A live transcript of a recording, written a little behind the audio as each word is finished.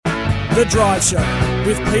The Drive Show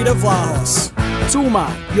with Peter Vlahos.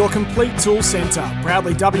 Toolmart, your complete tool centre.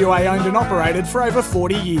 Proudly WA owned and operated for over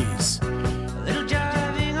 40 years.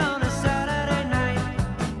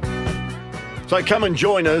 So come and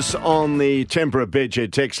join us on the Tempera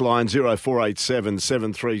Bedshed text line 0487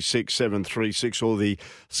 736 736 or the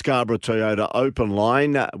Scarborough Toyota open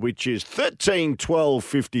line, which is 13 12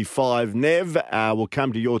 55. Nev, we'll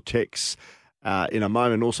come to your texts in a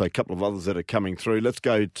moment. Also, a couple of others that are coming through. Let's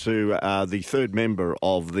go to the third member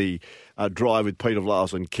of the Drive with Peter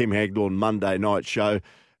Vlahos and Kim Hagdorn Monday night show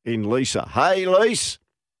in Lisa. Hey, Lisa.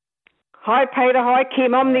 Hi, Peter. Hi,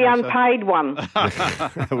 Kim. I'm the unpaid one.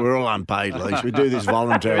 We're all unpaid, Lisa. We do this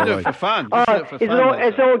voluntarily. We do it for fun.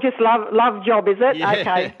 It's all just love job, is it? Yeah.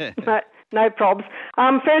 Okay. No probs.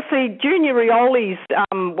 Firstly, Junior Rioli's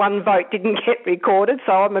one vote didn't get recorded,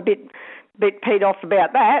 so I'm a bit peed off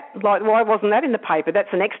about that. Like, why wasn't that in the paper? That's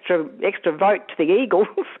an extra vote to the Eagles.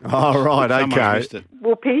 Oh, right, okay. Missed it.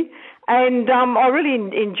 Whoopee. And I really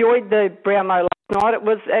enjoyed the Brownlow last night.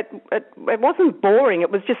 It wasn't boring. It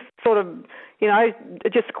was just sort of,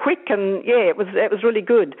 just quick, and yeah, it was really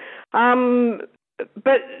good.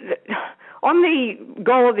 But on the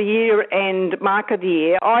goal of the year and mark of the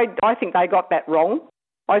year, I think they got that wrong.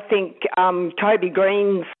 I think Toby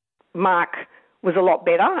Green's mark was a lot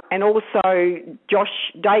better, and also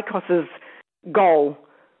Josh Dacos's goal.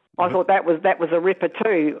 I thought that was a ripper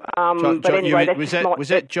too. But anyway, was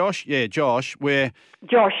that Josh? Yeah, Josh. Where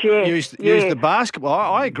Josh, yeah, used the basketball.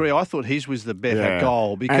 I agree. I thought his was the better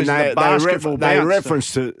goal because the basketball. They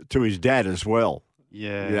referenced to his dad as well.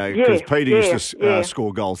 Yeah, because Peter used to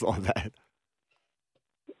score goals like that.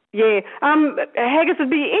 Yeah, Haggis, it'd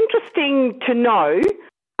be interesting to know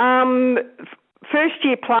first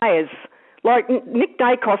year players. Like Nick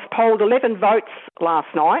Dacos polled 11 votes last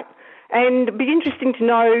night, and it'd be interesting to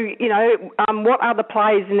know, what other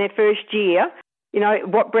players in their first year,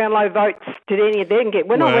 what Brownlow votes did any of them get?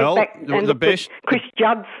 When I went back and looked at Chris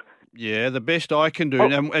Judd's. Yeah, the best I can do,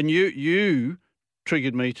 and you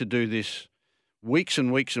triggered me to do this weeks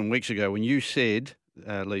and weeks and weeks ago when you said,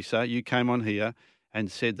 Lisa, you came on here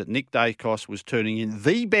and said that Nick Dacos was turning in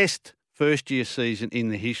the best first-year season in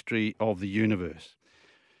the history of the universe.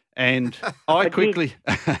 And I quickly,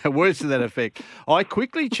 words to that effect, I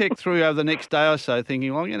quickly checked through over the next day or so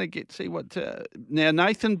thinking, well, I'm going to see what... Now,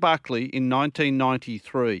 Nathan Buckley in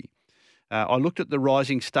 1993, I looked at the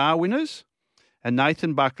Rising Star winners, and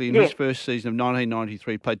Nathan Buckley in his first season of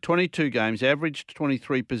 1993 played 22 games, averaged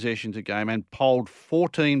 23 possessions a game, and polled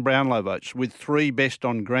 14 Brownlow votes with 3 best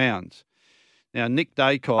on grounds. Now, Nick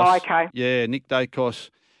Dacos... Nick Dacos,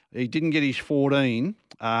 he didn't get his 14...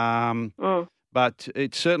 But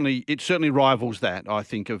it certainly rivals that, I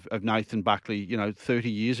think, of Nathan Buckley, 30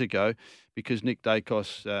 years ago, because Nick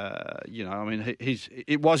Dacos,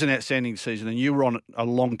 it was an outstanding season, and you were on it a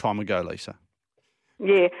long time ago, Lisa.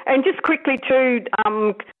 Yeah, and just quickly too,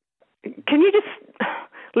 can you just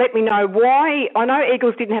let me know why? I know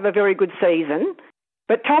Eagles didn't have a very good season,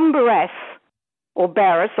 but Tom Barrass, or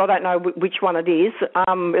Barras, I don't know which one it is.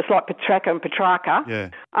 It's like Petraka and Petrarca. Yeah.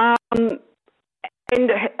 And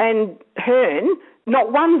Hearn,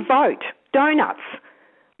 not one vote. Donuts.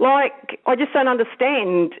 Like, I just don't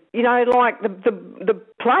understand. The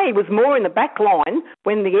play was more in the back line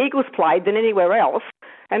when the Eagles played than anywhere else.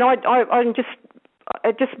 And I don't know.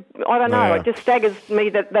 Yeah. It just staggers me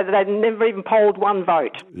that they never even polled one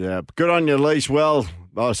vote. Yeah, good on you, Lise. Well,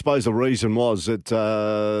 I suppose the reason was that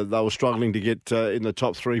they were struggling to get in the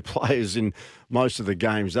top 3 players in most of the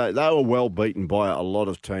games. They were well beaten by a lot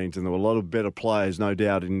of teams, and there were a lot of better players, no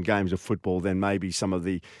doubt, in games of football than maybe some of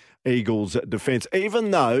the Eagles' defence.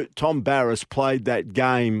 Even though Tom Barrass played that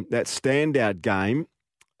game, that standout game,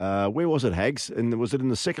 where was it, Hags? And was it in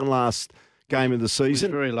the second last game of the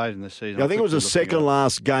season? It was very late in the season. Yeah, I think it was the second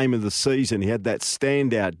last game of the season. He had that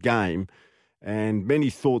standout game. And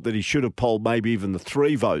many thought that he should have polled maybe even the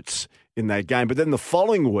 3 votes in that game. But then the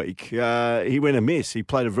following week, he went amiss. He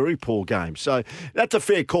played a very poor game. So that's a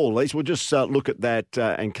fair call, Lise. We'll just look at that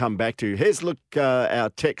and come back to you. Here's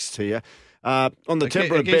our text here. On the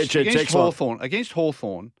Tempera Bedshed text line. Against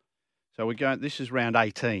Hawthorn, so we're going, this is round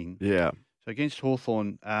 18. Yeah. So against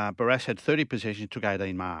Hawthorn, Barrass had 30 possessions, took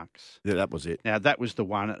 18 marks. Yeah, that was it. Now, that was the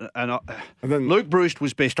one. And then Luke Bruce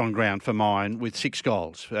was best on ground for mine with 6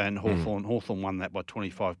 goals, and Hawthorn won that by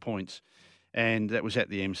 25 points. And that was at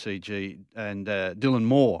the MCG. And Dylan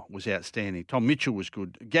Moore was outstanding. Tom Mitchell was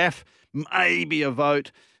good. Gaff, maybe a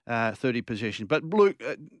vote, 30 possessions. But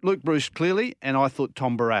Luke Bruce clearly, and I thought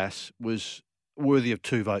Tom Barrass was worthy of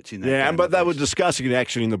 2 votes in that Yeah, game, but at they were least. discussing it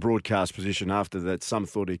actually in the broadcast position after that. Some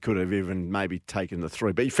thought he could have even maybe taken the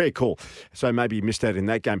 3. But fair call. So maybe you missed out in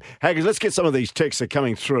that game. Haggers, let's get some of these texts that are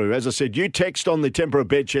coming through. As I said, you text on the Tempera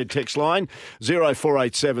Bedshed text line,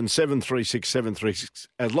 0487 736 736.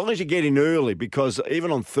 As long as you get in early, because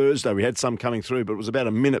even on Thursday we had some coming through, but it was about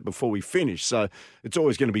a minute before we finished. So it's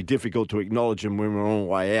always going to be difficult to acknowledge them when we're on our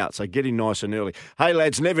way out. So get in nice and early. Hey,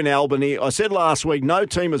 lads, Nev in Albany. I said last week, no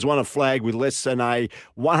team has won a flag with less than a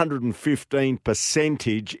 115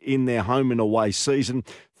 percentage in their home and away season.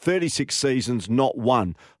 36 seasons, not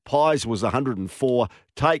one. Pies was 104.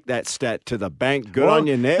 Take that stat to the bank. Good on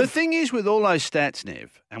you, Nev. The thing is with all those stats,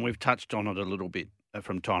 Nev, and we've touched on it a little bit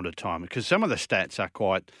from time to time, because some of the stats are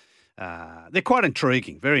quite, they're quite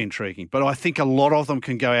intriguing, very intriguing. But I think a lot of them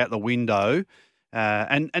can go out the window.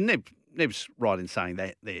 And Nev's right in saying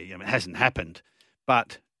that it hasn't happened.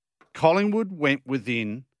 But Collingwood went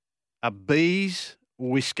within a bee's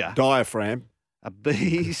whisker. Diaphragm. A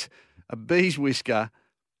bee's whisker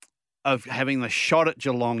of having the shot at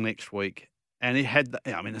Geelong next week. And it had,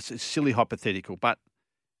 it's a silly hypothetical, but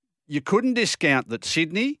you couldn't discount that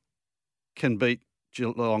Sydney can beat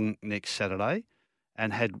Geelong next Saturday,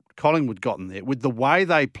 and had Collingwood gotten there, with the way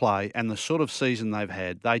they play and the sort of season they've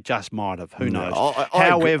had, they just might have. Who knows?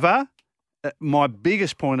 However, my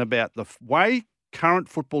biggest point about the way current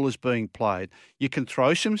football is being played, you can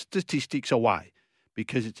throw some statistics away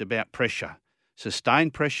because it's about pressure,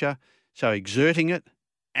 sustained pressure, so exerting it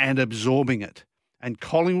and absorbing it. And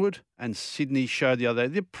Collingwood and Sydney showed the other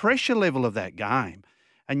day the pressure level of that game,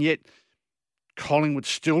 and yet Collingwood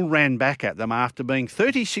still ran back at them after being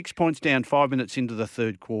 36 points down 5 minutes into the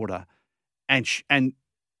third quarter and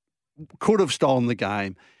could have stolen the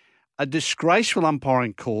game. A disgraceful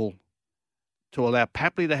umpiring call to allow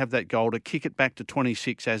Papley to have that goal, to kick it back to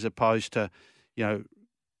 26 as opposed to,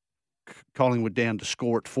 Collingwood down to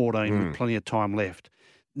score at 14 with plenty of time left.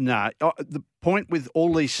 No, the point with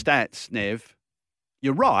all these stats, Nev,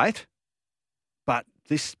 you're right, but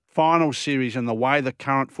this final series and the way the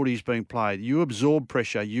current footy is being played, you absorb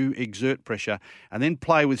pressure, you exert pressure, and then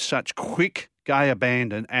play with such quick gay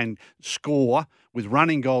abandon and score with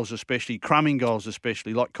running goals especially, crumbing goals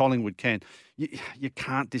especially, like Collingwood can. You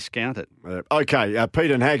can't discount it. Okay,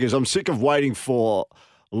 Pete and Haggers, I'm sick of waiting for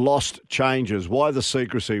lost changes. Why the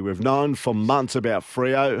secrecy? We've known for months about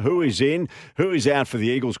Freo. Who is in? Who is out for the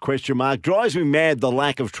Eagles? ? Drives me mad, the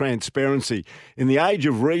lack of transparency. In the age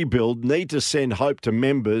of rebuild, need to send hope to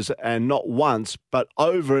members, and not once, but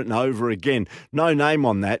over and over again. No name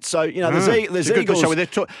on that. So, there's Eagles.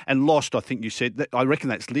 And lost, I think you said. I reckon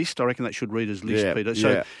that's list. I reckon that should read as list, Peter.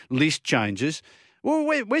 So list changes. Well,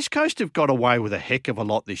 West Coast have got away with a heck of a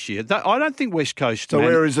lot this year. I don't think West Coast... So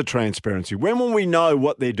where is the transparency? When will we know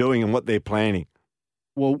what they're doing and what they're planning?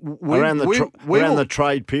 Well, around the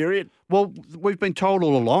trade period? Well, we've been told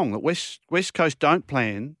all along that West Coast don't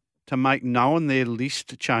plan to make known their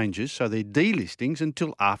list changes, so their delistings,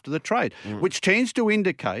 until after the trade, which tends to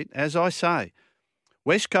indicate, as I say,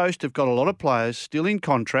 West Coast have got a lot of players still in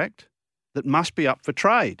contract that must be up for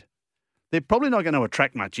trade. They're probably not going to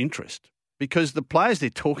attract much interest, because the players they're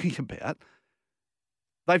talking about,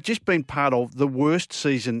 they've just been part of the worst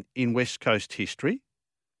season in West Coast history.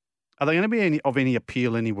 Are they going to be of any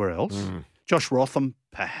appeal anywhere else? Josh Rotham,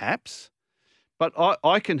 perhaps. But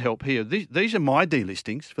I can help here. These are my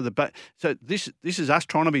delistings for the. So this is us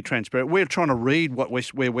trying to be transparent. We're trying to read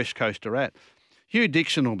where West Coast are at. Hugh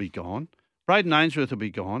Dixon will be gone. Braden Ainsworth will be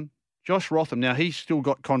gone. Josh Rotham, now he's still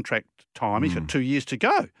got contract time. He's got 2 years to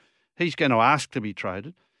go. He's going to ask to be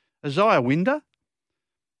traded. Isaiah Winder,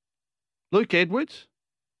 Luke Edwards,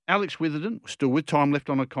 Alex Witherden, still with time left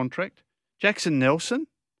on a contract, Jackson Nelson,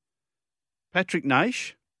 Patrick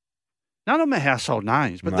Naish. None of them are household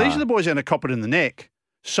names, but these are the boys going to cop it in the neck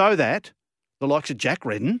so that the likes of Jack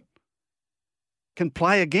Redden can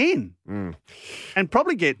play again and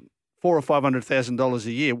probably get $400,000 or $500,000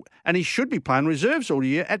 a year, and he should be playing reserves all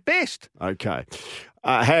year at best. Okay.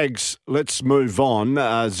 Hags, let's move on.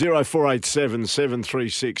 0487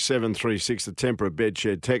 736 736, the Tempera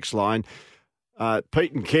Bedshed text line.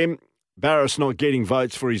 Pete and Kim, Barras not getting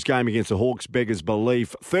votes for his game against the Hawks beggars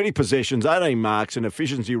belief. 30 possessions, 18 marks, an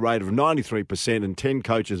efficiency rate of 93%, and 10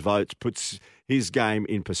 coaches' votes puts his game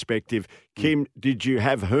in perspective. Kim, did you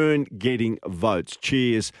have Hearn getting votes?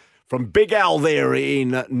 Cheers. From Big Al there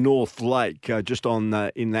in North Lake, just on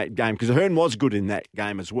in that game, because Hearn was good in that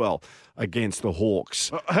game as well against the Hawks.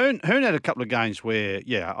 Hearn had a couple of games where,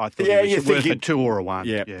 I thought it was worth a 2 or a 1.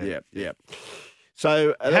 Yeah.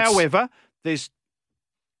 So, however, there's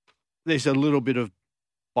a little bit of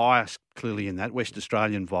bias clearly in that, West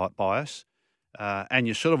Australian bias, and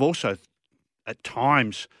you sort of also at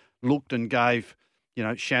times looked and gave,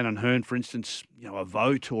 Shannon Hearn, for instance, a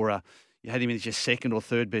vote, or you had him as your second or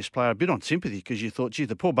third best player, a bit on sympathy because you thought, gee,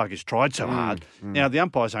 the poor bugger's tried so hard. Now, the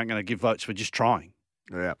umpires aren't going to give votes for just trying.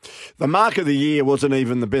 Yeah. The mark of the year wasn't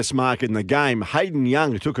even the best mark in the game. Hayden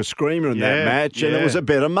Young took a screamer in that match, and it was a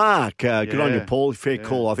better mark. Good on you, Paul. Fair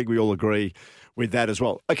call. I think we all agree with that as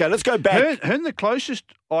well. Okay, let's go back. Hearn, the closest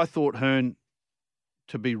I thought Hearn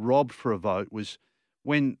to be robbed for a vote was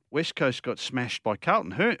when West Coast got smashed by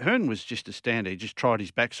Carlton. Hearn was just a stander. He just tried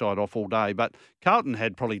his backside off all day. But Carlton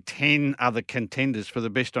had probably 10 other contenders for the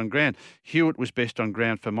best on ground. Hewitt was best on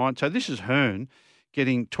ground for mine. So this is Hearn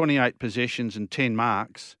getting 28 possessions and 10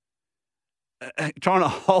 marks, trying to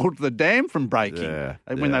hold the dam from breaking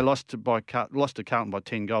when they lost to Carlton by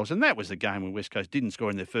 10 goals. And that was the game when West Coast didn't score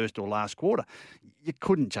in their first or last quarter. You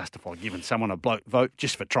couldn't justify giving someone a vote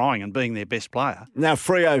just for trying and being their best player. Now,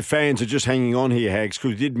 Freo fans are just hanging on here, Hags,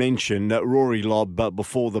 because we did mention Rory Lobb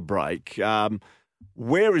before the break.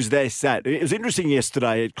 Where is that at? It was interesting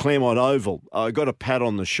yesterday at Claremont Oval. I got a pat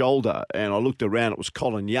on the shoulder and I looked around. It was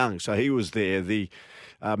Colin Young. So he was there, the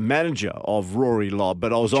manager of Rory Lobb.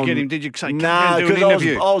 But I was Did you say, no, because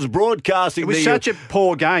I was broadcasting. It was such a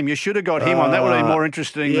poor game. You should have got him on. That would have been more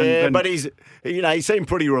interesting. than... but he seemed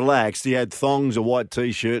pretty relaxed. He had thongs, a white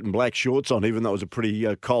T-shirt and black shorts on, even though it was a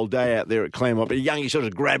pretty cold day out there at Claremont. But Young, he sort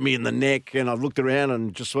of grabbed me in the neck and I looked around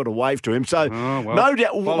and just sort of waved to him. So no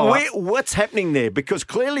doubt, what's happening there? Because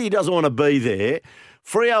clearly he doesn't want to be there.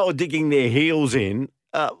 Freo are digging their heels in.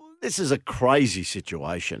 This is a crazy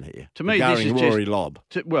situation here. To me, this is Rory Lobb.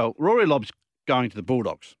 Rory Lobb's going to the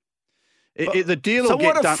Bulldogs. The deal. So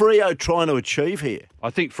what are Freo trying to achieve here?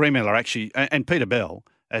 I think Fremantle are actually, and Peter Bell,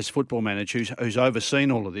 as football manager, who's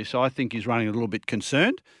overseen all of this, I think he's running a little bit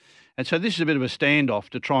concerned. And so this is a bit of a standoff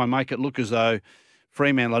to try and make it look as though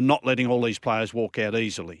Fremantle are not letting all these players walk out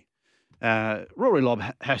easily. Rory Lobb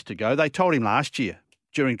has to go. They told him last year,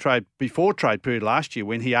 before trade period last year,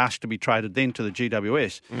 when he asked to be traded then to the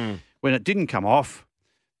GWS, when it didn't come off,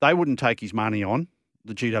 they wouldn't take his money on,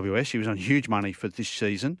 the GWS. He was on huge money for this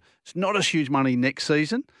season. It's not as huge money next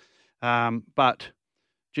season, but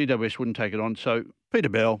GWS wouldn't take it on. So Peter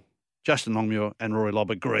Bell, Justin Longmuir and Rory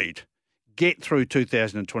Lobb agreed. Get through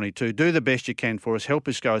 2022, do the best you can for us, help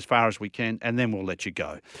us go as far as we can, and then we'll let you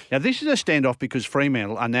go. Now, this is a standoff because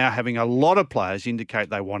Fremantle are now having a lot of players indicate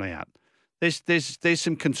they want out. There's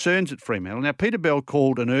some concerns at Fremantle. Now, Peter Bell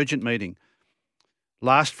called an urgent meeting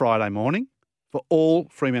last Friday morning for all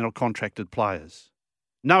Fremantle contracted players.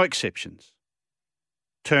 No exceptions.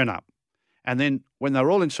 Turn up. And then when they were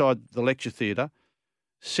all inside the lecture theatre,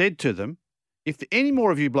 said to them, if any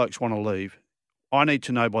more of you blokes want to leave, I need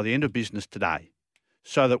to know by the end of business today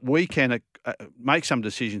so that we can make some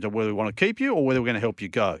decisions of whether we want to keep you or whether we're going to help you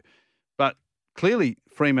go. But clearly,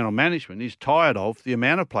 Fremantle management is tired of the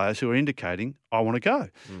amount of players who are indicating, I want to go.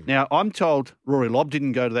 Now, I'm told Rory Lobb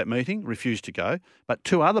didn't go to that meeting, refused to go, but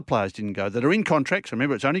two other players didn't go that are in contracts.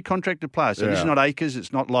 Remember, it's only contracted players. So this is not Akers,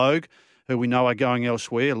 it's not Logue, who we know are going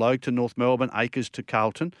elsewhere, Logue to North Melbourne, Akers to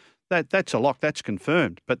Carlton. That's a lock, that's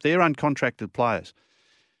confirmed, but they're uncontracted players.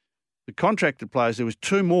 The contracted players, there was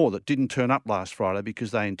two more that didn't turn up last Friday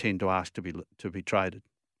because they intend to ask to be traded.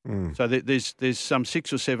 So there's some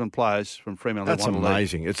 6 or 7 players from Fremantle. That's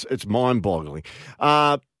amazing. It's mind-boggling.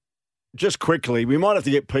 Just quickly, we might have to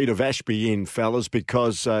get Peter Vashby in, fellas,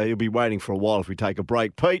 because he'll be waiting for a while if we take a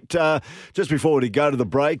break. Pete, just before we go to the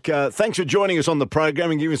break, thanks for joining us on the program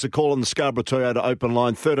and giving us a call on the Scarborough Toyota open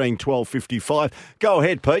line 13 12 55. Go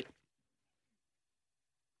ahead, Pete.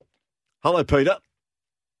 Hello, Peter.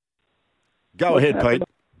 Go ahead, Pete.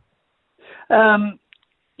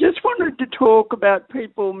 Just wanted to talk about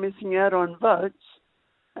people missing out on votes.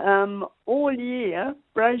 All year,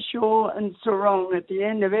 Brayshaw and Sarong, at the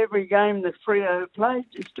end of every game that Freo played,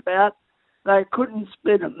 just about, they couldn't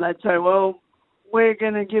split them. They'd say, well, we're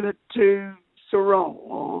going to give it to Sarong,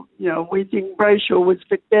 or, we think Brayshaw was a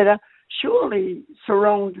bit better. Surely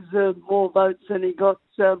Sarong deserved more votes than he got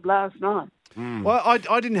last night. Well,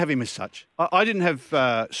 I didn't have him as such. I didn't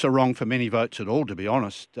have Sarong for many votes at all, to be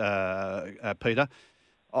honest, Peter.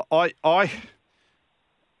 I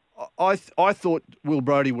thought Will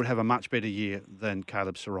Brodie would have a much better year than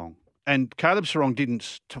Caleb Sarong. And Caleb Sarong didn't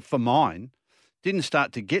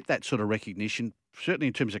start to get that sort of recognition, certainly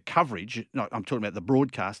in terms of coverage. No, I'm talking about the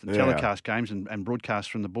broadcast and telecast games and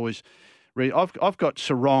broadcasts from the boys. I've got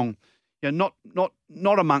Sarong, not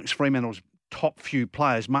amongst Fremantle's top few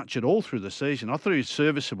players much at all through the season. I thought he was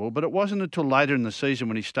serviceable, but it wasn't until later in the season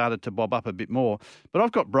when he started to bob up a bit more. But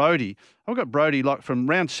I've got Brodie I've got Brodie like from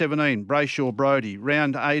round 17, Brayshaw, Brodie.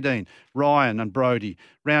 Round 18, Ryan and Brodie.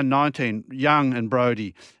 Round 19, Young and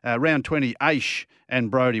Brodie. Round 20, Aish and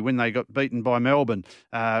Brodie when they got beaten by Melbourne.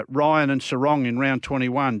 Ryan and Sarong in round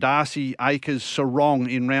 21. Darcy, Akers, Sarong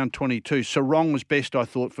in round 22. Sarong was best, I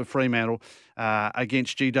thought, for Fremantle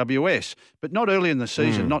against GWS, but not early in the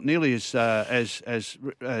season, not nearly as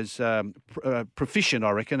proficient,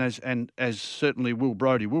 I reckon, as certainly Will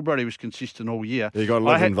Brodie. Will Brodie was consistent all year. He got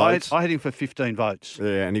 11 votes. I had him for 15 votes.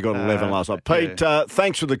 Yeah, and he got 11 last night. Pete,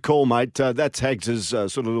 thanks for the call, mate. That's Hags's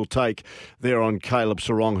sort of little take there on Caleb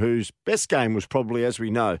Sarong, whose best game was probably, as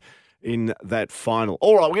we know, in that final.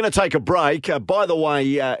 All right, we're going to take a break. By the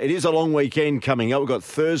way, it is a long weekend coming up. We've got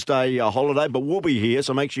Thursday holiday, but we'll be here,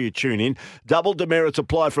 so make sure you tune in. Double demerits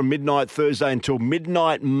apply from midnight Thursday until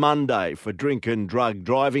midnight Monday for drink and drug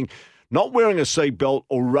driving, not wearing a seatbelt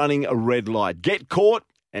or running a red light. Get caught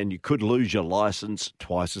and you could lose your licence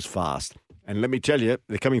twice as fast. And let me tell you,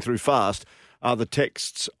 they're coming through fast. Are the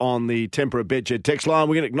texts on the Tempera Betched text line.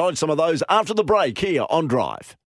 We're going to acknowledge some of those after the break here on Drive.